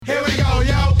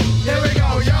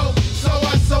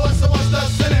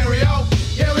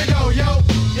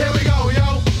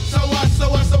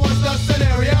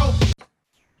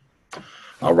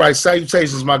All right,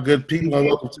 salutations, my good people, and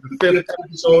welcome to the fifth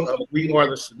episode of We Are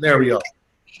the Scenario.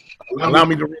 Allow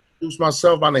me to reintroduce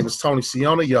myself. My name is Tony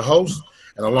Siona, your host,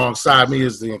 and alongside me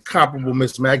is the incomparable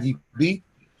Miss Maggie B.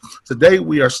 Today,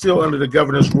 we are still under the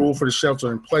governor's rule for the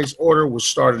shelter-in-place order, which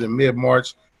started in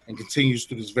mid-March and continues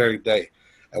to this very day.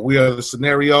 And We Are the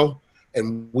Scenario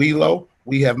and WELO,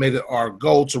 we have made it our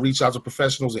goal to reach out to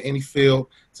professionals in any field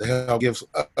to help give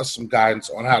us some guidance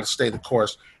on how to stay the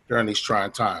course during these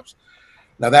trying times.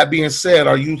 Now, that being said,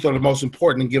 our youth are the most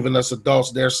important in giving us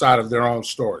adults their side of their own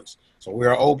stories. So we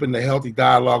are open to healthy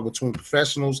dialogue between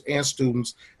professionals and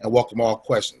students and welcome all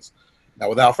questions. Now,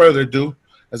 without further ado,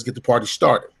 let's get the party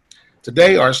started.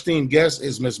 Today, our esteemed guest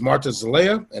is Ms. Marta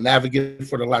Zelaya, an advocate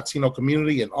for the Latino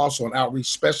community and also an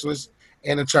outreach specialist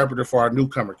and interpreter for our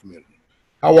newcomer community.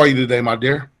 How are you today, my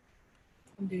dear?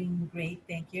 I'm doing great,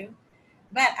 thank you.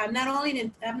 But I'm not only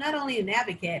an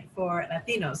advocate for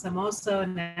Latinos. I'm also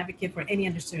an advocate for any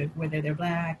underserved, whether they're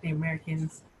Black, Native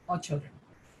Americans, all children.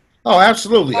 Oh,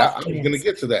 absolutely. I was going to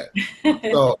get to that.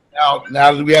 So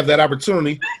now that we have that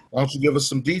opportunity, why don't you give us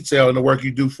some detail in the work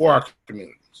you do for our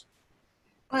communities?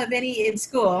 Well, if any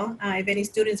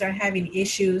students are having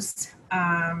issues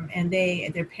and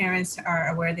their parents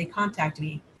are aware, they contact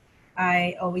me.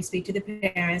 I always speak to the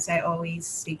parents. I always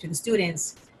speak to the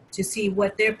students to see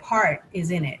what their part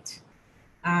is in it.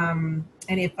 And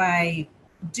if I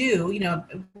do,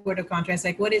 word of contrast,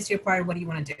 like, what is your part? What do you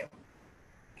want to do?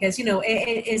 Because,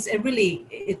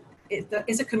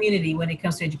 it's a community when it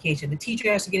comes to education. The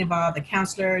teacher has to get involved, the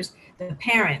counselors, the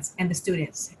parents, and the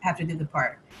students have to do the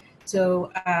part. So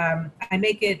I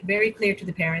make it very clear to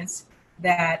the parents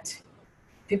that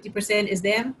 50% is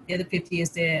them, the other 50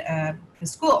 is the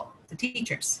school, the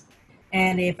teachers.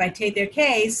 And if I take their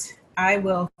case, I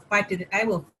will fight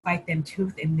them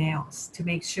tooth and nails to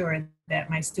make sure that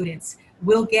my students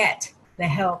will get the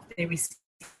help they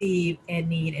receive and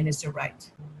need, and it's their right.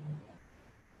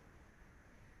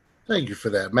 Thank you for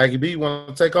that. Maggie B, you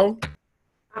want to take on?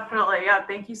 Definitely, yeah.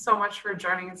 Thank you so much for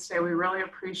joining us today. We really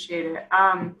appreciate it.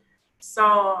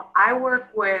 So I work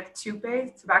with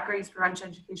TUPE, Tobacco Use Prevention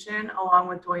Education, along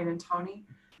with Dwayne and Tony.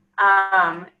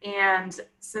 And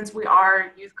since we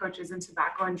are youth coaches in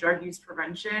tobacco and drug use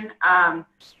prevention,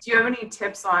 do you have any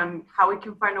tips on how we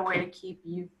can find a way to keep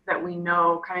youth that we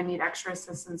know kind of need extra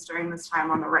assistance during this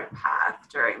time on the right path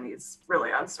during these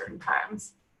really uncertain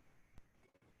times?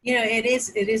 It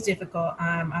is difficult.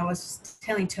 I was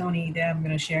telling Tony that I'm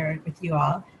going to share it with you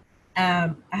all.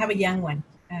 I have a young one.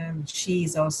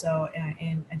 She's also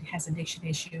has addiction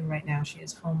issue right now. She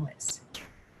is homeless.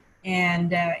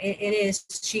 And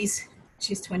she's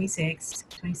 26,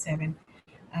 27.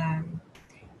 As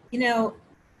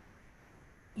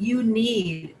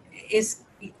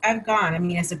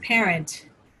a parent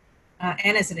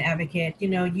and as an advocate,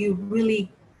 you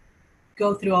really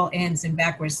go through all ends and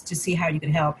backwards to see how you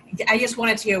can help. I just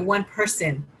wanted to hear one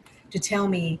person to tell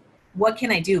me, what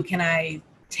can I do? Can I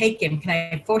take him? Can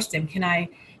I force him?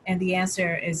 And the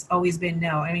answer has always been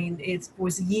no. I mean, it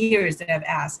was years that I've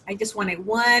asked. I just wanted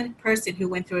one person who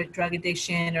went through a drug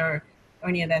addiction or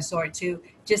any of that sort to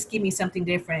just give me something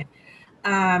different.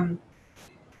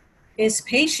 It's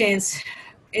patience,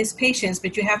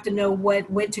 but you have to know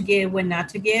when to give, when not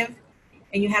to give.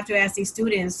 And you have to ask these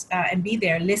students and be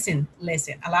there, listen.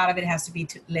 A lot of it has to be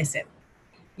to listen,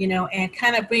 and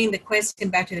kind of bring the question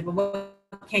back to them, what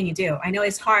can you do? I know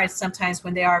it's hard sometimes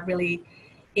when they are really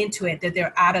into it, that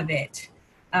they're out of it.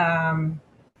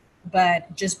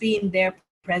 But just being there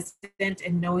present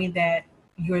and knowing that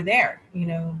you're there,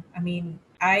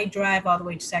 I drive all the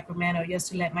way to Sacramento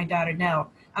just to let my daughter know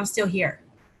I'm still here.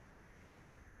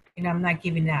 I'm not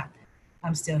giving up.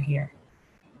 I'm still here.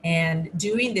 And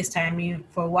during this time,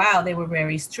 for a while, they were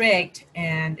very strict,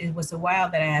 and it was a while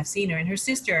that I have seen her. And her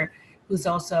sister, who's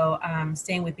also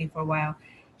staying with me for a while,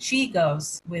 she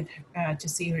goes with to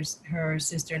see her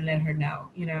sister and let her know,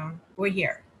 we're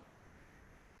here.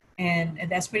 And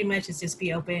that's pretty much, it's just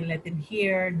be open, let them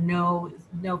hear, know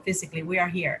physically, we are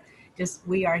here. Just,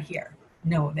 we are here.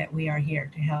 Know that we are here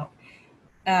to help.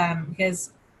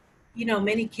 Because,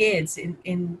 many kids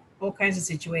in all kinds of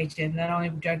situations, not only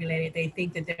drug related, they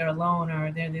think that they're alone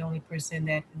or they're the only person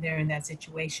that they're in that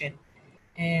situation.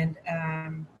 And, I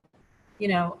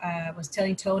was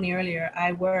telling Tony earlier,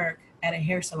 I work at a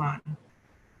hair salon.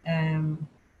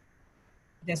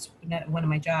 That's not one of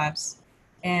my jobs.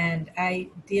 And I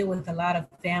deal with a lot of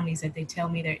families that they tell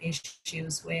me their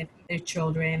issues with their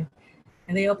children,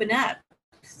 and they open up.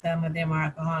 Some of them are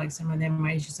alcoholics, some of them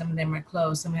are issues, some of them are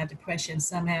closed, some have depression,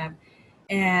 some have,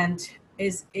 and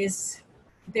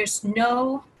there's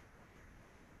no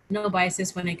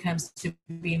biases when it comes to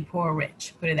being poor or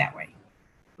rich, put it that way.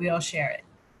 we all share it.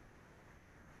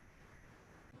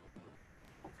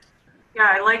 Yeah,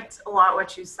 I liked a lot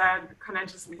what you said, kind of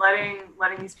just letting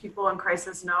these people in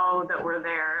crisis know that we're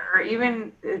there, or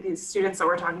even these students that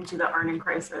we're talking to that aren't in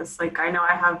crisis. Like, I know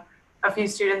I have a few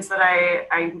students that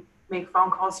I make phone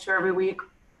calls to every week.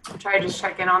 I try to just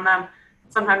check in on them.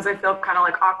 Sometimes I feel kind of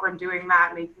like awkward doing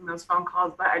that, making those phone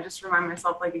calls, but I just remind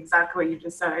myself, like exactly what you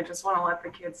just said. I just want to let the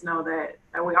kids know that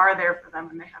we are there for them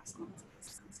and they have someone to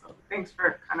listen. So thanks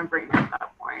for kind of bringing up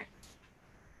that point.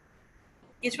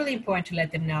 It's really important to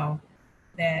let them know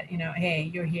that, you know, hey,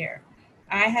 you're here.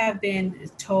 I have been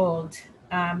told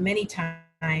many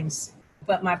times,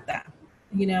 but Marta,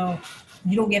 you know,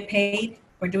 you don't get paid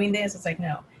for doing this. It's like,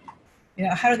 no. You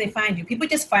know, how do they find you? People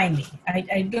just find me.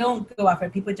 I don't go out for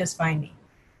it. People just find me.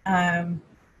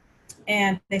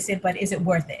 And they said, but is it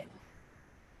worth it?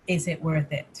 Is it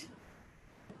worth it?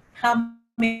 How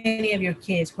many of your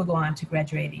kids will go on to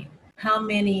graduating? How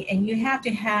many? And you have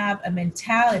to have a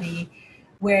mentality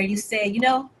where you say, you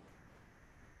know,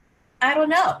 I don't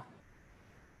know.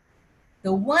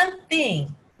 The one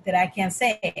thing that I can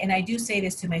say, and I do say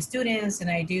this to my students, and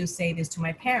I do say this to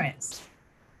my parents,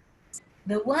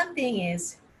 the one thing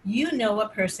is, you know a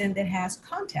person that has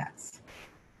contacts.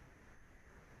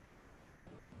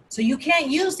 So you can't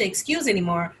use the excuse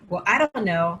anymore, well, I don't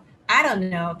know,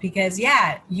 because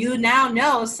yeah, you now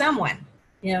know someone,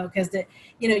 you know, because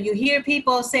you hear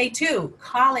people say too,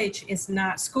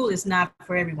 school is not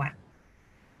for everyone.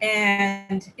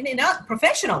 And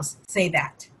professionals say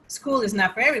that school is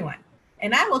not for everyone.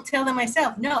 And I will tell them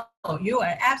myself, no, you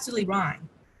are absolutely wrong.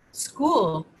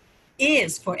 School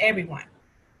is for everyone.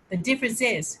 The difference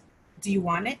is, do you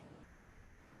want it?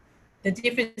 The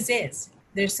difference is,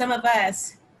 there's some of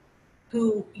us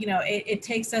who, you know, it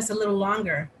takes us a little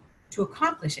longer to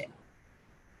accomplish it.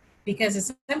 Because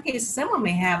in some cases, someone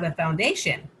may have a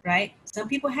foundation, right? Some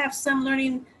people have some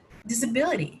learning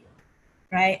disability.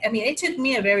 Right? I mean, it took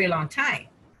me a very long time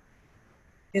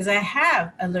because I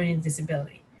have a learning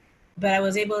disability, but I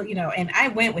was able, you know, and I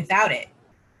went without it,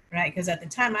 right? Because at the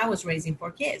time I was raising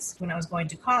 4 kids when I was going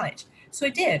to college. So I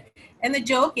did. And the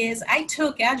joke is I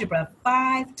took algebra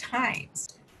 5 times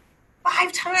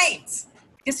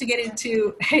just to get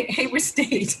into Hayward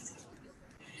State.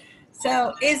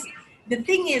 So the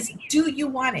thing is, do you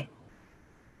want it?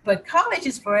 But college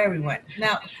is for everyone.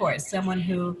 Now, of course, someone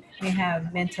who may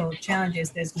have mental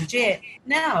challenges that's legit,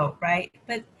 no, right?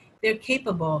 But they're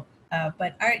capable.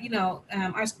 But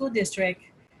our school district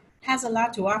has a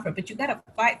lot to offer, but you got to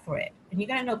fight for it. And you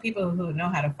got to know people who know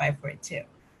how to fight for it too.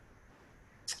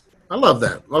 I love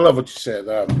that. I love what you said.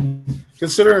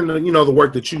 Considering the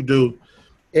work that you do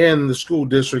in the school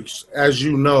districts, as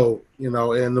you know,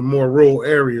 in the more rural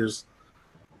areas,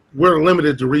 we're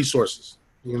limited to resources.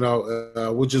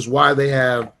 Which is why they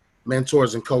have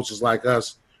mentors and coaches like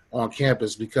us on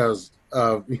campus, because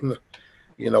we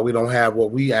don't have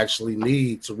what we actually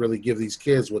need to really give these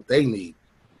kids what they need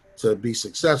to be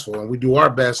successful, and we do our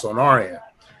best on our end.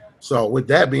 So with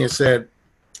that being said,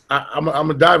 I'm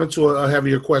gonna dive into a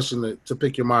heavier question to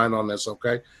pick your mind on this,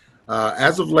 okay?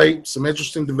 As of late, some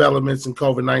interesting developments in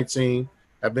COVID-19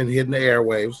 have been hitting the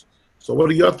airwaves. So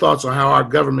what are your thoughts on how our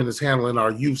government is handling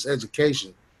our youth's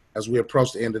education as we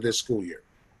approach the end of this school year?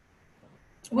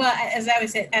 Well, as I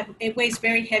always said, it weighs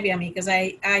very heavy on me because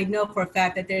I know for a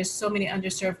fact that there's so many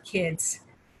underserved kids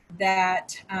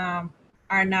that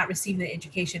are not receiving the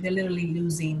education. They're literally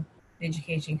losing the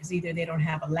education because either they don't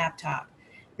have a laptop.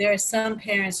 There are some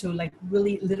parents who like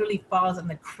really literally falls in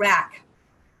the crack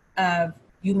of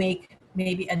you make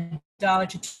maybe $1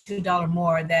 to $2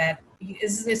 more that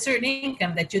is a certain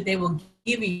income that they will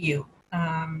give you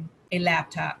a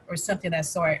laptop or something of that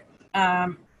sort.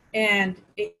 And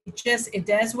it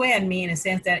does weigh on me in a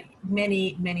sense that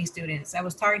many students. I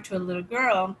was talking to a little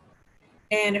girl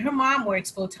and her mom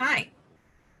works full time.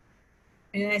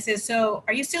 And I said, so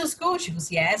are you still in school? She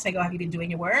goes, yes. I go, have you been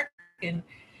doing your work? And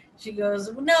she goes,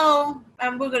 well, no,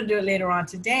 we're going to do it later on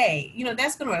today.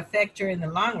 That's going to affect her in the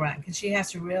long run because she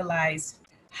has to realize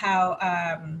how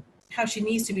she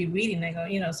needs to be reading. I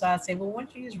go, so I'll say, well, why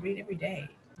don't you just read every day?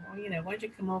 Well, why don't you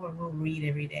come over and we'll read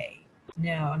every day?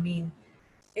 No, I mean,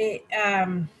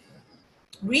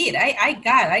 read.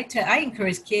 I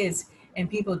encourage kids and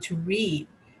people to read.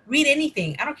 Read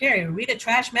anything. I don't care. Read a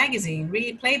trash magazine.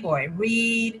 Read Playboy.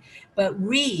 But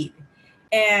read.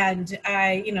 And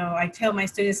I tell my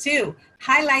students too,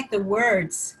 highlight the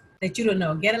words that you don't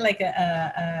know. Get it like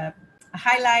a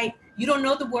highlight. You don't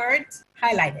know the words,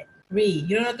 highlight it. Read.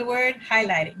 You don't know the word,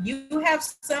 highlight it. You have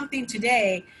something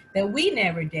today that we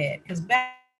never did. Because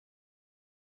back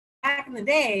in the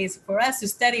days, for us to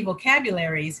study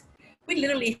vocabularies, we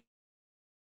literally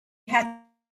had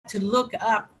to look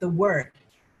up the word.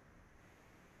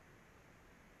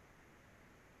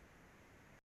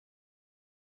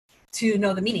 To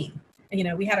know the meaning. You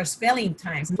know, we had our spelling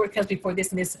times. The word comes before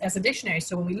this and this as a dictionary.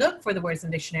 So when we look for the words in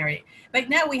the dictionary, but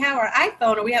now we have our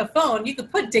iPhone or we have a phone, you can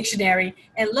put dictionary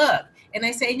and look. And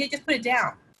I say, you just put it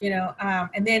down, you know,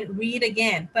 and then read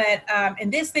again. But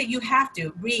and this thing you have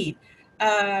to read.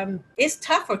 It's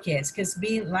tough for kids because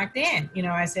being locked in, you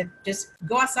know, I said, just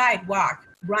go outside, walk,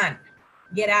 run,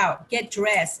 get out, get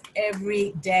dressed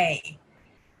every day.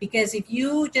 Because if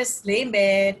you just lay in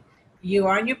bed, you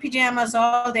are in your pajamas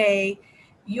all day,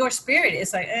 your spirit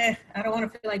is like, I don't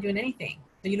want to feel like doing anything.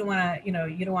 So you don't want to, you know,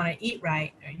 you don't want to eat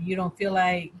right. You don't feel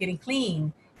like getting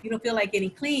clean. You don't feel like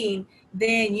getting clean,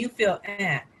 then you feel,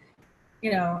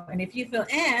 you know, and if you feel,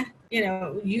 you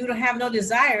know, you don't have no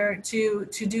desire to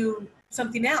do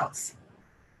something else.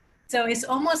 So it's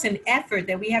almost an effort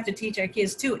that we have to teach our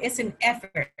kids too. It's an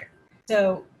effort.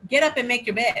 So get up and make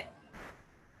your bed.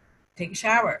 Take a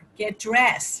shower, get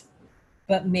dressed,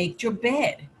 but make your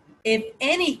bed. If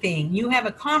anything you have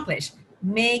accomplished,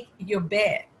 make your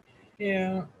bed. You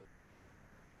know,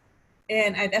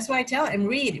 and that's why I tell them,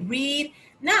 read,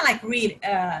 not like read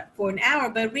for an hour,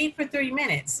 but read for 30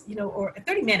 minutes, you know, or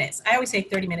 30 minutes. I always say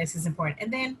 30 minutes is important.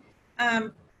 And then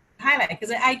highlight,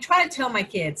 because I try to tell my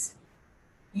kids,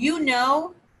 you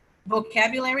know,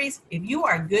 vocabularies, if you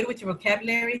are good with your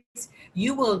vocabularies,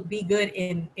 you will be good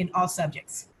in all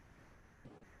subjects.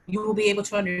 You will be able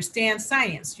to understand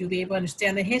science. You'll be able to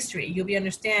understand the history. You'll be able to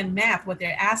understand math, what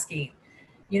they're asking,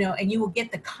 you know, and you will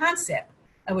get the concept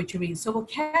of what you read. So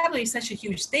vocabulary is such a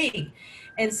huge thing.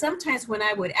 And sometimes when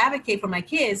I would advocate for my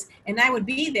kids and I would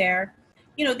be there,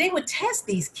 you know, they would test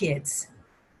these kids.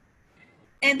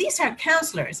 And these are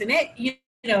counselors. And it, you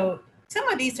know, some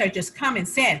of these are just common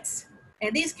sense.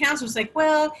 And these counselors like,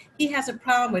 well, he has a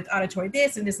problem with auditory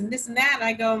this and this and this and that. And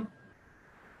I go,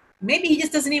 maybe he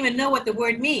just doesn't even know what the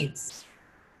word means.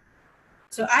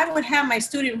 So I would have my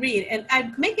student read, and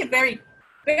I make it very,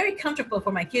 very comfortable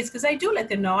for my kids because I do let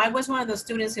them know I was one of those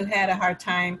students who had a hard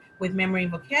time with memory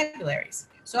and vocabularies.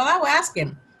 So I will ask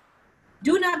him,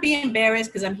 do not be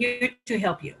embarrassed because I'm here to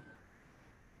help you.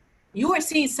 You are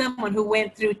seeing someone who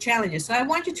went through challenges. So I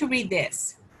want you to read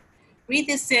this. Read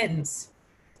this sentence.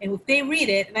 And if they read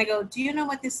it, and I go, do you know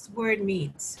what this word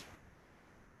means?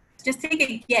 Just take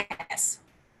a guess.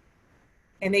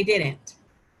 And they didn't.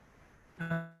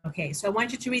 Okay, so I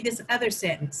want you to read this other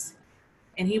sentence.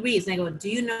 And he reads, and I go, do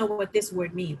you know what this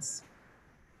word means?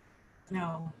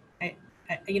 No,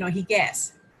 you know, he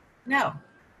guessed. No.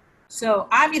 So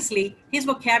obviously, his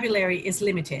vocabulary is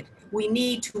limited. We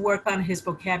need to work on his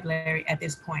vocabulary at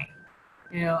this point.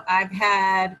 You know, I've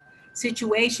had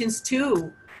situations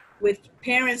too with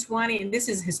parents wanting, and this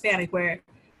is Hispanic, where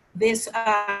this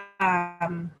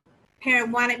parent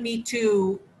wanted me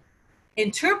to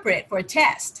interpret for a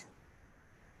test.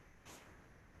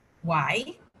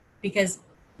 Why? Because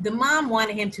the mom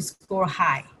wanted him to score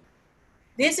high.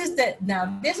 This is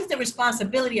the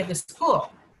responsibility of the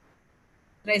school.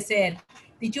 But I said,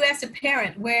 did you ask the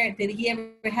parent where did he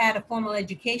ever had a formal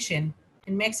education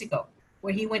in Mexico,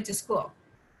 where he went to school?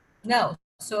 No.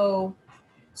 So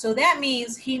that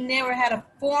means he never had a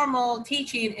formal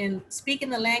teaching in speaking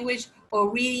the language or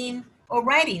reading or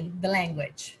writing the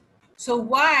language. So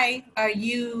why are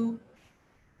you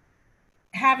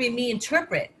having me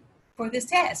interpret for this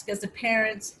test? Because the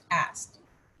parents asked.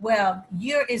 Well,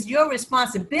 it's your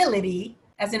responsibility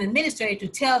as an administrator to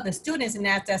tell the students and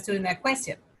ask that student that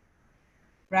question,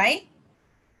 right?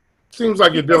 Seems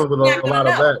like you're dealing with a lot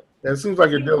of that. It seems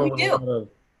like you're dealing with do. a lot of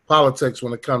politics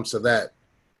when it comes to that,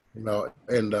 you know,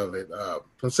 end of it.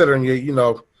 Considering you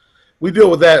know, we deal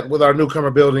with that with our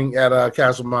newcomer building at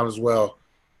Castlemont as well.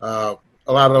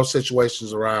 A lot of those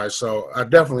situations arise, so I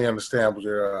definitely understand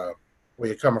where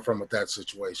you're coming from with that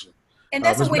situation. And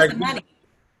that's a waste of money.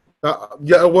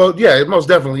 Yeah, well, yeah, it most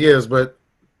definitely is. But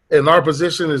in our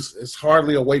position, it's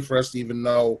hardly a way for us to even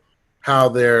know how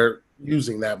they're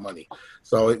using that money.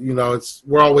 So you know,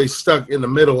 we're always stuck in the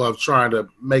middle of trying to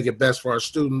make it best for our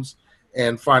students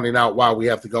and finding out why we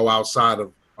have to go outside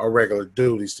of our regular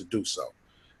duties to do so.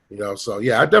 You know, so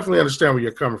yeah, I definitely understand where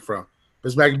you're coming from.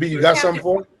 Ms. Maggie B, you got something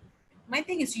for me? My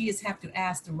thing is you just have to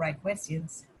ask the right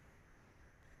questions.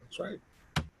 That's right.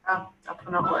 Yeah,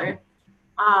 definitely.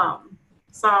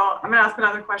 So I'm going to ask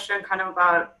another question kind of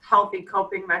about healthy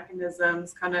coping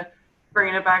mechanisms, kind of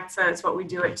bringing it back to what we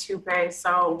do at Tupe.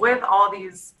 So with all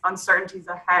these uncertainties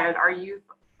ahead, our youth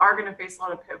are going to face a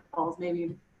lot of pitfalls,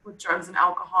 maybe with drugs and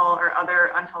alcohol or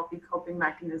other unhealthy coping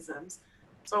mechanisms.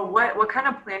 So what kind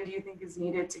of plan do you think is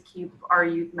needed to keep our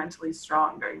youth mentally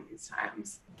strong during these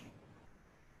times?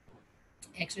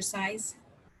 Exercise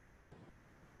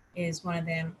is one of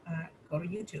them. Go to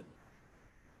YouTube.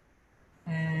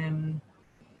 Um,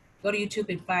 Go to YouTube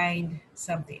and find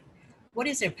something. What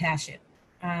is their passion?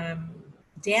 Um,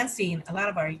 Dancing, a lot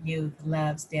of our youth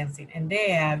loves dancing, and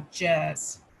they have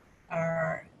just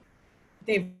are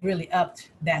they've really upped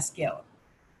that skill.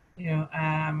 You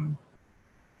know,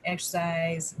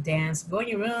 exercise, dance, go in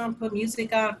your room, put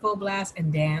music on full blast,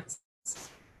 and dance.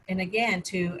 And again,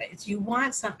 you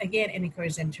want some again, and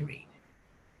encourage them to read.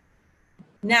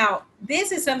 Now,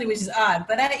 this is something which is odd,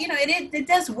 but it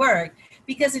does work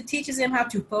because it teaches them how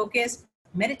to focus,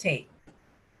 meditate.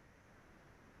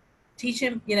 Teach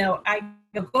them, I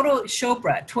go to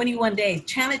Chopra, 21 days,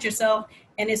 challenge yourself,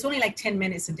 and it's only like 10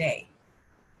 minutes a day.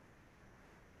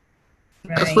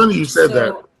 Right? That's funny you said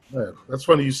that. Yeah, that's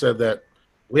funny you said that.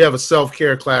 We have a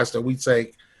self-care class that we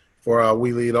take for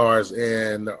We Lead Ours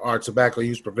and our tobacco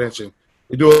use prevention.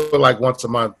 We do it like once a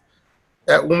month.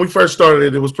 When we first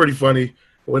started it was pretty funny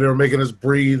when they were making us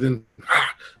breathe and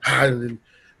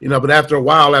but after a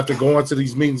while, after going to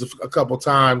these meetings a couple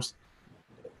times,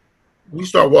 we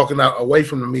start walking out away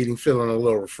from the meeting feeling a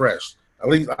little refreshed. At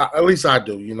least I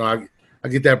do. I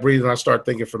get that breathing. I start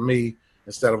thinking for me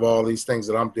instead of all these things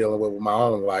that I'm dealing with my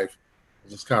own life.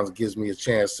 It just kind of gives me a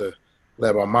chance to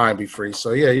let my mind be free.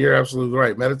 So yeah, you're absolutely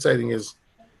right. Meditating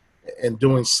and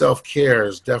doing self-care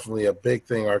is definitely a big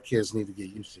thing our kids need to get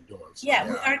used to doing. So,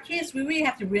 yeah, our kids, we really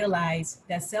have to realize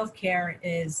that self-care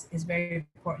is very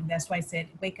important. That's why I said,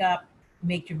 wake up,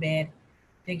 make your bed,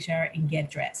 take a shower, and get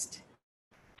dressed,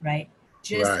 right?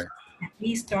 Just at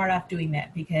least start off doing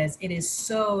that because it is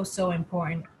so, so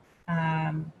important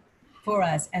for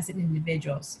us as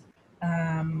individuals.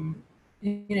 And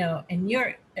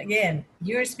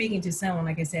you're speaking to someone,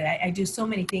 like I said, I do so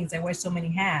many things. I wear so many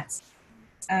hats.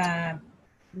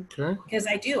 Because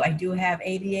I do have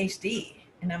ADHD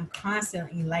and I'm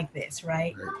constantly like this,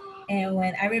 right?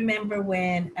 And I remember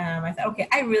when I thought, okay,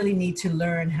 I really need to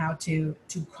learn how to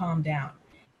calm down.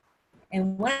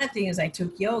 And one of the things I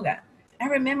took yoga. I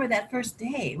remember that first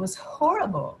day, it was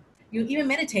horrible. Even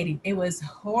meditating, it was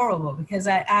horrible because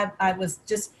I was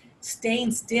just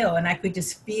staying still and I could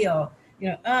just feel,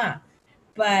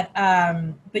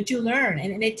 but you learn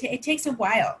and it takes a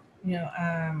while.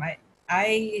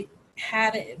 I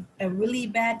had a really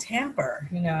bad temper.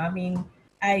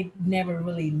 I never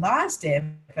really lost it,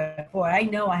 but boy, I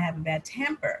know I have a bad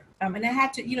temper. And I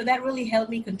had to, that really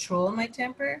helped me control my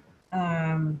temper.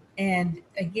 And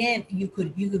again, you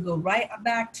could go right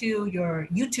back to your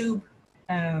YouTube,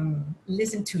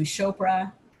 listen to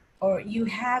Chopra, or you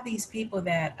have these people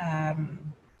that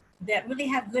really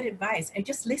have good advice, and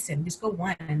just listen, just go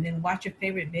one and then watch your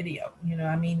favorite video.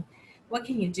 What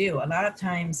can you do? A lot of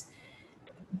times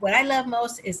what I love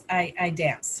most is I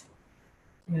dance,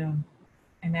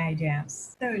 and I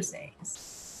dance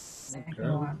Thursdays. I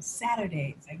go on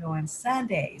Saturdays. I go on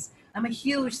Sundays. I'm a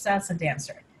huge salsa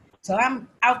dancer. So I'm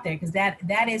out there because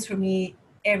that is for me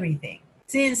everything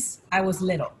since I was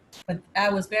little. But I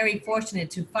was very fortunate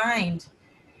to find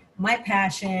my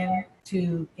passion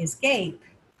to escape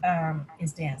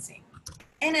is dancing.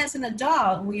 And as an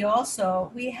adult, we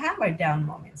have our down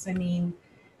moments.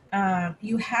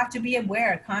 You have to be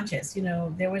aware, conscious.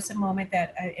 There was a moment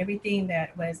that everything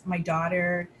that was my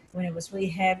daughter, when it was really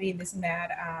heavy, this and that,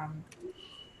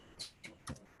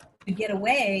 to get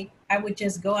away, I would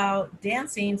just go out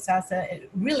dancing salsa,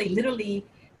 really literally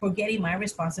forgetting my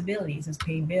responsibilities as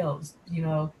paying bills,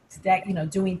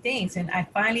 doing things. And I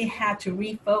finally had to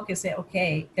refocus it,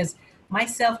 okay, because my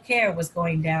self-care was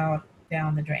going down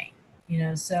the drain,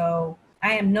 so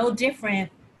I am no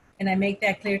different. And I make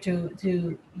that clear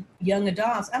to young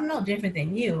adults. I'm no different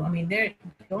than you. The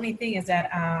only thing is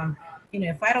that,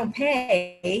 if I don't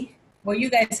pay, well, you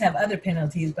guys have other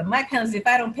penalties, but my penalty, if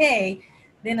I don't pay,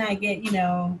 then I get,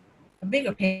 a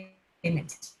bigger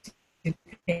payment to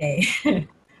pay.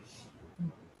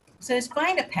 So just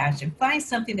find a passion, find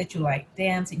something that you like.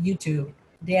 Dance, YouTube,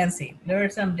 dancing, learn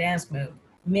some dance move,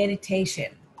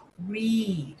 meditation,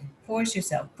 read, force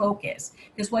yourself, focus.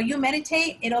 Because while you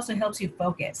meditate, it also helps you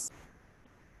focus.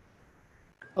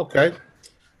 Okay.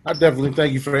 I definitely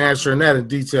thank you for answering that in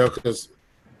detail because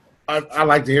I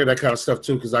like to hear that kind of stuff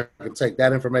too because I can take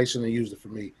that information and use it for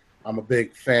me. I'm a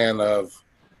big fan of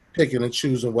picking and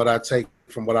choosing what I take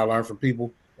from what I learn from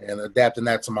people and adapting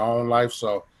that to my own life.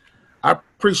 So I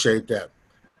appreciate that.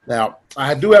 Now,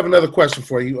 I do have another question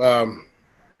for you.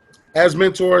 As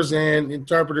mentors and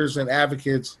interpreters and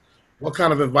advocates, what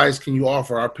kind of advice can you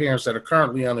offer our parents that are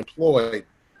currently unemployed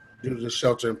due to the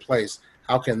shelter in place?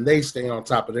 How can they stay on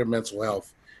top of their mental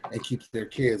health and keep their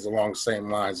kids along the same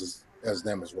lines as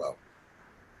them as well?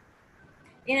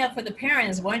 you know, for the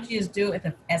parents, why don't you just do it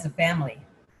as a family?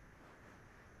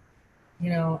 You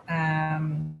know,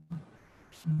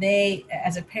 they,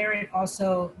 as a parent,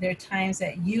 also, there are times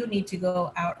that you need to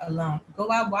go out alone.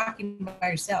 Go out walking by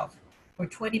yourself for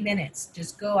 20 minutes.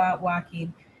 Just go out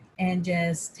walking and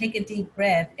just take a deep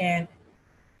breath and,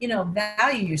 you know,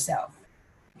 value yourself.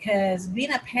 Because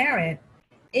being a parent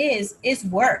is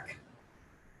work.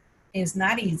 It's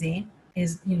not easy.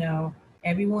 Is, you know,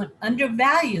 everyone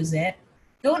undervalues it.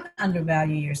 Don't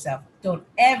undervalue yourself. Don't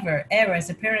ever, ever, as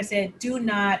a parent said, do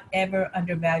not ever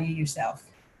undervalue yourself,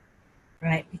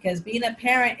 right? Because being a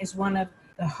parent is one of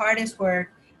the hardest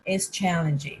work. It's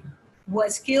challenging.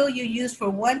 What skill you use for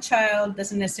one child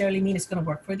doesn't necessarily mean it's going to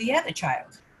work for the other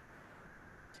child.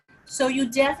 So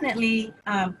you definitely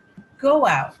go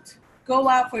out. Go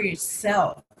out for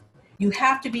yourself. You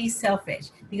have to be selfish,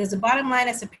 because the bottom line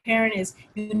as a parent is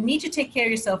you need to take care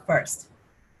of yourself first,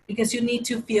 because you need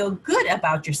to feel good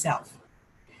about yourself.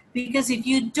 Because if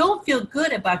you don't feel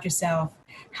good about yourself,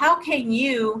 how can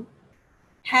you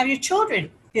have your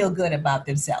children feel good about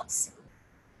themselves?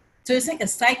 So it's like a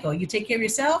cycle. You take care of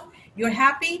yourself, you're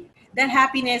happy. That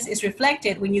happiness is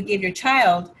reflected when you give your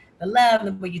child the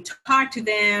love, when you talk to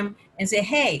them and say,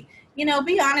 hey, you know,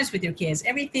 be honest with your kids.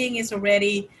 Everything is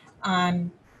already on,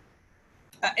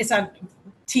 it's on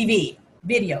TV,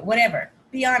 video, whatever.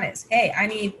 Be honest. Hey, I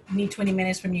need 20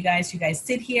 minutes from you guys. You guys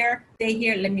sit here, stay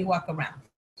here, let me walk around.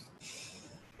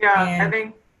 Yeah,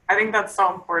 And I think that's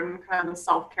so important, kind of the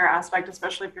self-care aspect,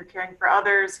 especially if you're caring for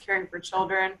others, caring for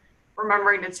children,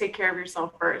 remembering to take care of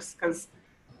yourself first, because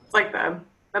it's like the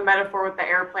metaphor with the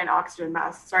airplane oxygen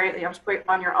masks, right? You have to put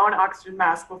on your own oxygen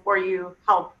mask before you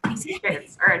help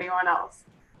kids or anyone else.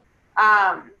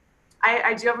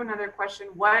 I do have another question.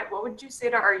 What would you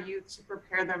say to our youth to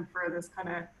prepare them for this kind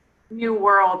of new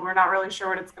world? We're not really sure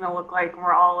what it's going to look like, and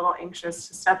we're all a little anxious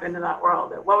to step into that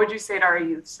world. What would you say to our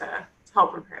youth to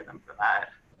help prepare them for that?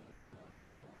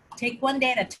 take one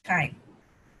day at a time.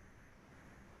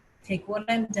 Take one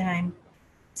at a time.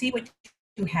 See what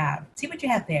you have. See what you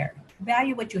have there.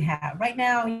 Value what you have. Right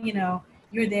now, you know,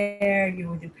 you're there,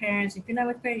 you're with your parents. If you're not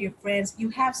with your friends, you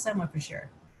have someone for sure.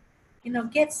 You know,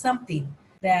 get something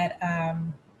that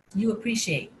you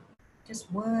appreciate.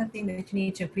 Just one thing that you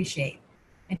need to appreciate,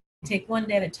 and take one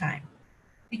day at a time.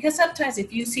 Because sometimes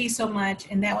if you see so much,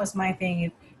 and that was my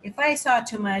thing, if I saw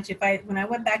too much, when I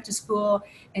went back to school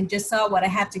and just saw what I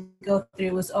had to go through,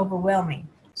 it was overwhelming.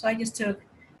 So I just took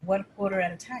one quarter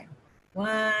at a time.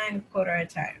 One quarter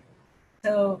at a time.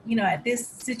 So, you know, at this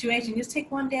situation, just take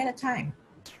one day at a time.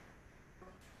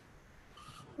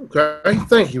 Okay,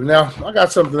 thank you. Now, I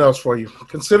got something else for you.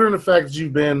 Considering the fact that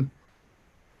you've been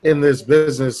in this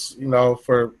business, you know,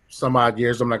 for some odd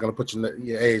years, I'm not going to put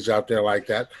your age out there like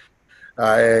that,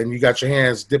 and you got your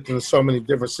hands dipped in so many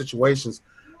different situations.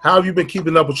 How have you been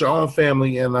keeping up with your own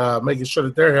family and making sure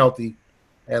that they're healthy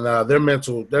and their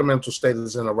mental state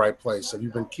is in the right place? Have you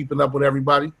been keeping up with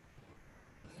everybody?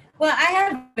 Well, I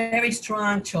have very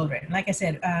strong children. Like I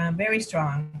said, very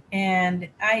strong. And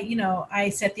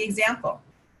I set the example.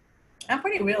 I'm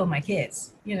pretty real with my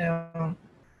kids. You know,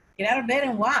 get out of bed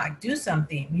and walk. Do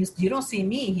something. You don't see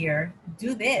me here.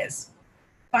 Do this.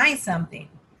 Find something.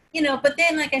 You know, but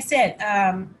then, like I said,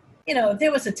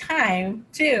 there was a time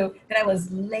too that I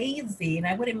was lazy and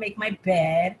I wouldn't make my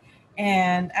bed,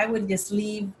 and I would just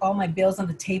leave all my bills on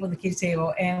the table, the kitchen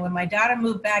table. And when my daughter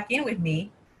moved back in with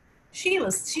me,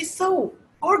 she's so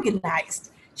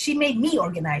organized. She made me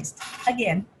organized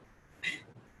again.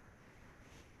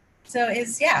 So I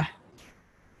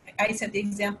set the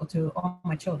example to all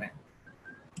my children.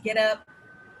 Get up,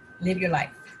 live your life.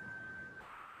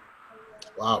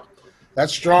 Wow,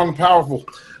 that's strong and powerful.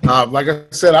 Like I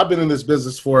said, I've been in this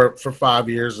business for 5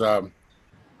 years. I'm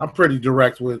pretty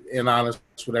direct and honest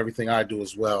with everything I do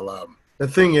as well. The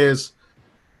thing is,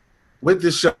 with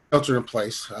this shelter in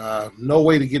place, no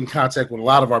way to get in contact with a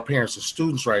lot of our parents and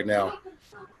students right now.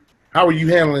 How are you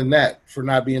handling that for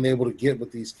not being able to get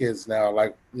with these kids now?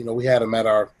 Like, you know, we had them at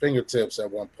our fingertips at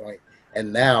one point,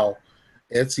 and now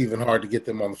it's even hard to get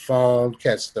them on the phone,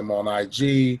 catch them on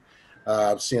IG,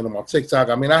 seeing them on TikTok.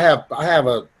 I mean, I have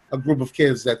a group of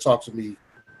kids that talk to me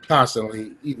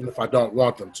constantly, even if I don't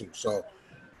want them to. So,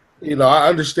 you know, I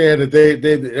understand that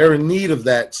they're in need of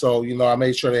that. So, you know, I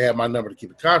made sure they have my number to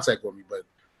keep in contact with me. But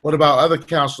what about other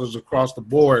counselors across the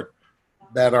board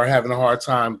that are having a hard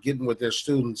time getting with their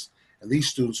students? And these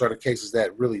students are the cases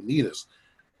that really need us.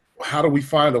 How do we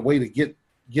find a way to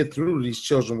get through to these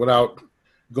children without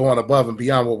going above and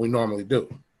beyond what we normally do?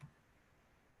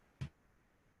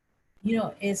 You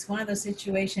know, it's one of those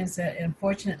situations that,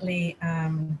 unfortunately,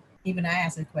 even I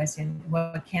ask the question,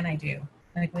 what can I do?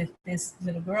 Like with this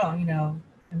little girl, you know,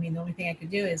 I mean, the only thing I could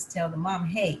do is tell the mom,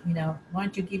 hey, you know, why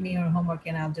don't you give me her homework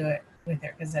and I'll do it with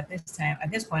her? Because at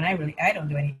this point, I don't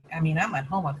do any. I mean, I'm at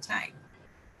home all the time,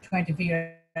 trying to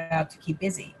figure out to keep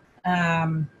busy.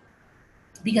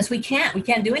 Because we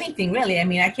can't do anything really. I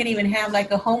mean, I can't even have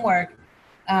like a homework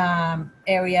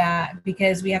area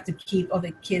because we have to keep all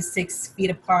the kids 6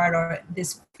 feet apart, or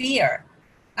this fear.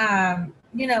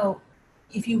 You know,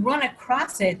 if you run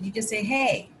across it, you just say,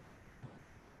 hey,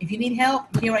 if you need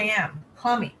help, here I am.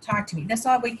 Call me, talk to me. That's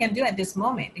all we can do at this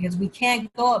moment, because we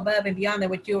can't go above and beyond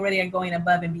what you already are going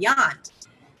above and beyond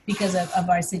because of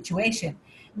our situation.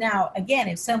 Now, again,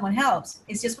 if someone helps,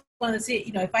 it's just one of the,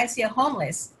 you know, if I see a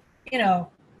homeless, you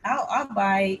know, I'll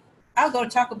go to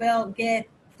Taco Bell, get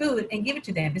food and give it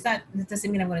to them. It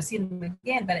doesn't mean I'm going to see them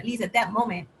again, but at least at that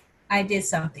moment, I did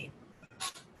something.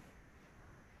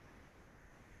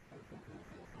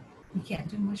 You can't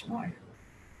do much more.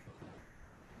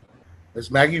 Ms.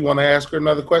 Maggie, you want to ask her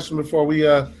another question before we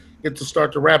get to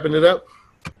start to wrapping it up?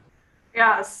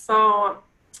 Yeah, so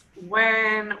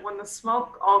when the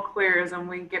smoke all clears and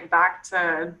we get back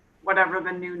to whatever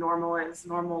the new normal is,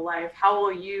 normal life, how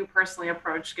will you personally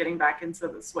approach getting back into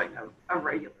the swing of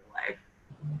regular life?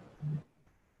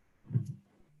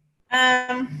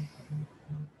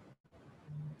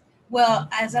 Well,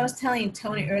 as I was telling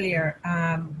Tony earlier,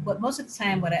 what most of the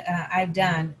time what I've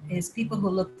done is people who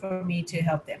look for me to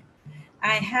help them.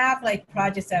 I have like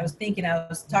projects I was thinking, I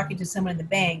was talking to someone in the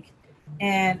bank,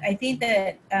 and I think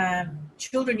that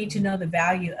children need to know the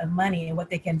value of money and what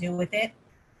they can do with it.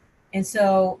 And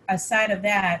so aside of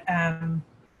that,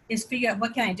 is figure out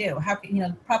what can I do? How can, you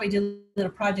know, probably do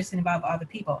little projects and involve other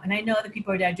people. And I know other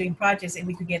people are doing projects and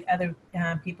we could get other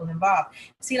people involved.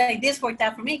 See, like this worked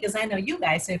out for me because I know you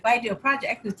guys. So if I do a project,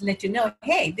 I could let you know,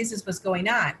 hey, this is what's going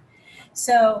on.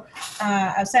 So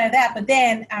outside of that, but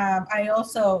then I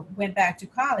also went back to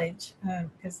college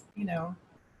because, you know,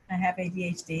 I have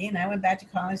ADHD, and I went back to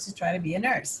college to try to be a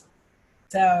nurse.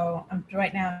 So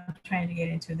right now I'm trying to get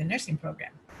into the nursing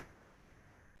program.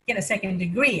 Get a second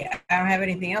degree. I don't have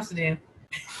anything else to do.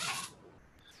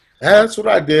 That's what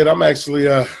I did. I'm actually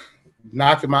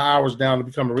knocking my hours down to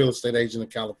become a real estate agent in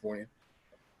California.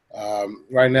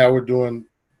 Right now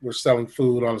we're selling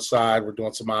food on the side. We're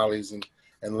doing tamales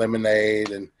and lemonade,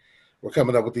 and we're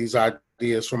coming up with these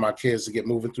ideas for my kids to get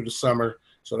moving through the summer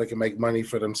so they can make money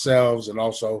for themselves and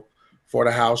also for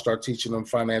the house, start teaching them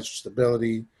financial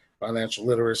stability, financial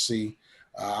literacy.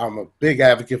 I'm a big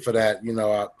advocate for that. You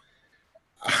know,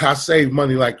 I save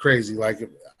money like crazy. Like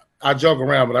I joke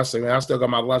around, but I say, man, I still got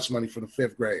my lunch money from the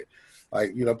 5th grade.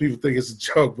 Like, you know, people think it's a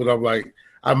joke, but I'm like,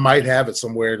 I might have it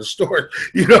somewhere in the store,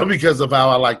 you know, because of how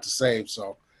I like to save.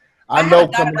 So I know have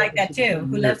a daughter like that too,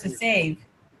 who loves to save.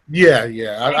 Yeah,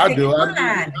 I do. Come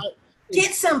on,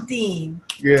 get something.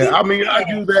 Yeah, I mean, I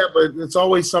do that, but it's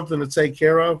always something to take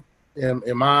care of. And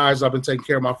in my eyes, I've been taking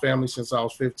care of my family since I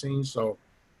was 15. So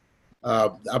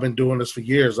I've been doing this for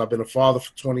years. I've been a father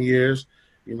for 20 years.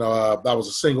 You know, I was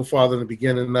a single father in the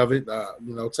beginning of it,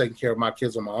 you know, taking care of my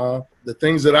kids on my own. The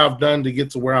things that I've done to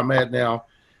get to where I'm at now,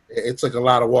 it took a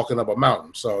lot of walking up a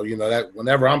mountain. So, you know, that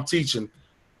whenever I'm teaching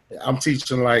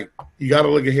like, you got to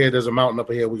look ahead. There's a mountain up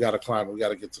ahead. We got to climb it. We got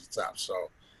to get to the top. So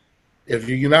if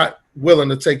you're not willing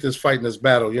to take this fight in this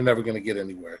battle, you're never going to get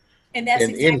anywhere. And that's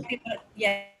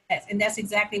and that's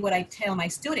exactly what I tell my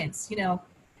students. You know,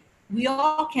 we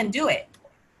all can do it,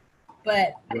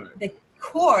 but right. The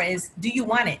core is, do you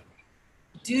want it?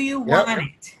 Do you want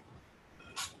it?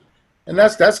 And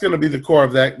that's going to be the core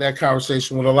of that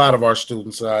conversation with a lot of our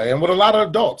students and with a lot of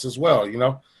adults as well. You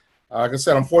know, like I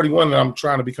said, I'm 41 and I'm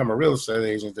trying to become a real estate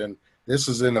agent, and this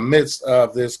is in the midst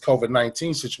of this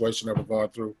COVID-19 situation that we're going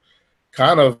through.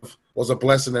 Kind of was a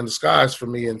blessing in disguise for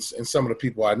me and some of the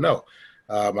people I know.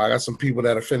 I got some people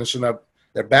that are finishing up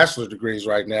their bachelor's degrees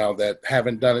right now that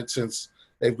haven't done it since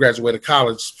they've graduated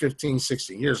college 15,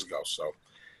 16 years ago. So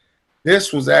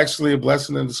this was actually a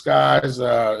blessing in disguise.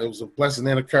 It was a blessing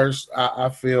and a curse, I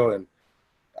feel. And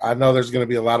I know there's going to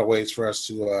be a lot of ways for us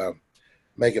to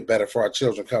make it better for our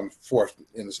children coming forth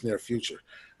in this near future.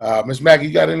 Ms. Maggie,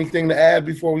 you got anything to add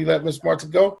before we let Ms. Marta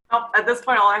go? Nope. At this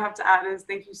point, all I have to add is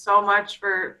thank you so much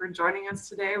for joining us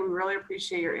today. We really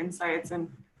appreciate your insights. And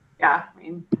yeah, I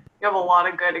mean, you have a lot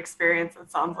of good experience,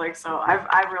 it sounds like. So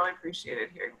I've really appreciated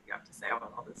hearing what you have to say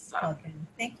about all this stuff. Okay.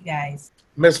 Thank you, guys.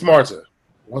 Ms. Marta,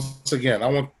 once again, I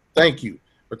want to thank you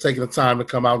for taking the time to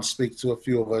come out and speak to a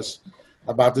few of us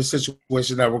about this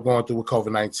situation that we're going through with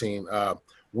COVID-19.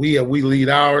 We Lead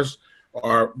Ours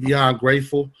are beyond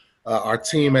grateful. Our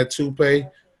team at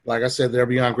Toupe, like I said, they're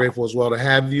beyond grateful as well to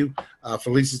have you.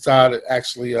 Felicitas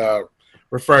actually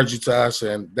referred you to us,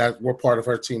 and that we're part of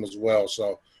her team as well.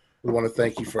 So we want to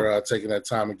thank you for taking that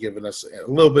time and giving us a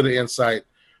little bit of insight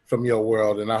from your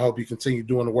world. And I hope you continue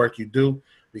doing the work you do,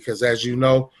 because as you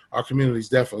know, our communities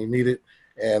definitely need it.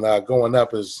 And going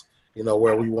up is,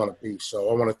 where we want to be. So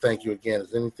I want to thank you again.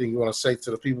 Is there anything you want to say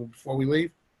to the people before we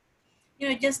leave?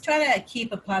 Just try to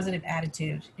keep a positive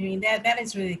attitude. I mean, that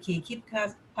is really key. Keep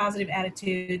a positive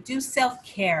attitude. Do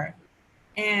self-care.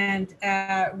 And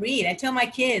read. I tell my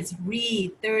kids,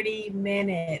 read 30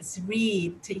 minutes,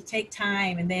 read, take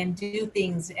time, and then do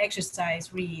things,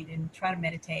 exercise, read, and try to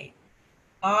meditate.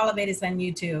 All of it is on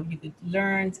YouTube. You could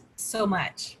learn so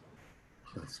much.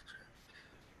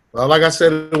 Well, like I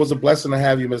said, it was a blessing to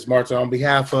have you, Ms. Martin. On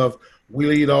behalf of We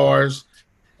Lead Ours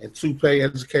and Toupee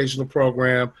Educational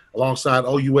Program, alongside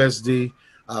OUSD, we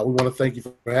want to thank you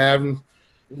for having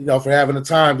the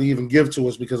time to even give to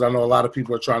us, because I know a lot of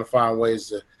people are trying to find ways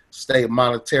to stay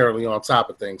monetarily on top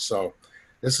of things. So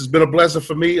this has been a blessing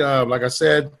for me. Like I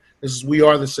said, We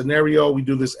Are the Scenario. We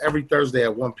do this every Thursday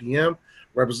at 1 p.m.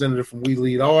 Representative from We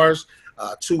Lead Ours,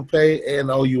 Toupee, and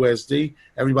OUSD.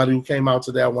 Everybody who came out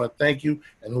today, I want to thank you.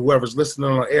 And whoever's listening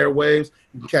on airwaves,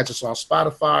 you can catch us on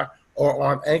Spotify or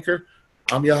on Anchor.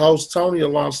 I'm your host, Tony,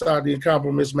 alongside the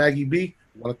incomparable Miss Maggie B.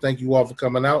 I want to thank you all for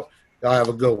coming out. Y'all have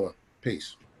a good one.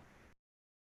 Peace.